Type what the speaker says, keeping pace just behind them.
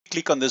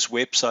click on this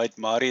website,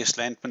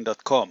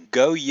 mariuslandman.com.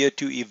 Go here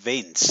to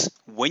events.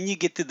 When you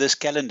get to this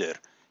calendar,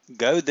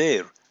 go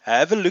there.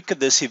 Have a look at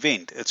this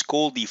event. It's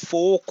called the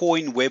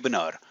 4Coin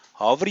webinar.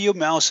 Hover your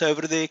mouse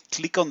over there,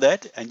 click on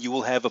that, and you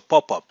will have a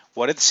pop-up.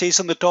 What it says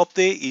on the top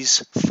there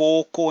is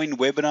 4Coin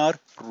webinar,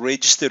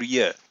 register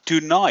here.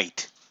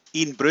 Tonight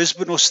in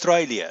Brisbane,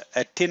 Australia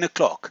at 10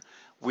 o'clock,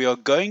 we are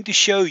going to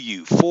show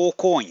you 4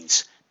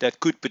 coins that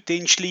could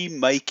potentially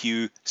make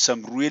you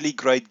some really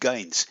great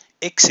gains,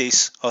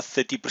 excess of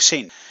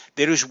 30%.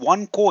 There is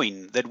one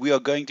coin that we are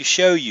going to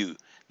show you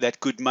that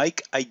could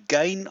make a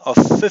gain of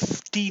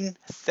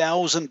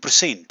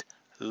 15,000%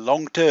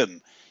 long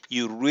term.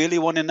 You really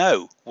want to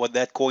know what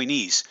that coin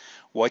is.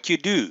 What you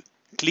do,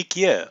 click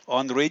here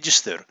on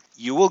register.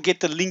 You will get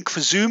the link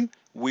for Zoom.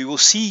 We will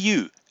see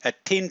you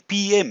at 10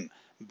 p.m.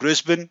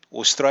 Brisbane,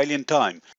 Australian time.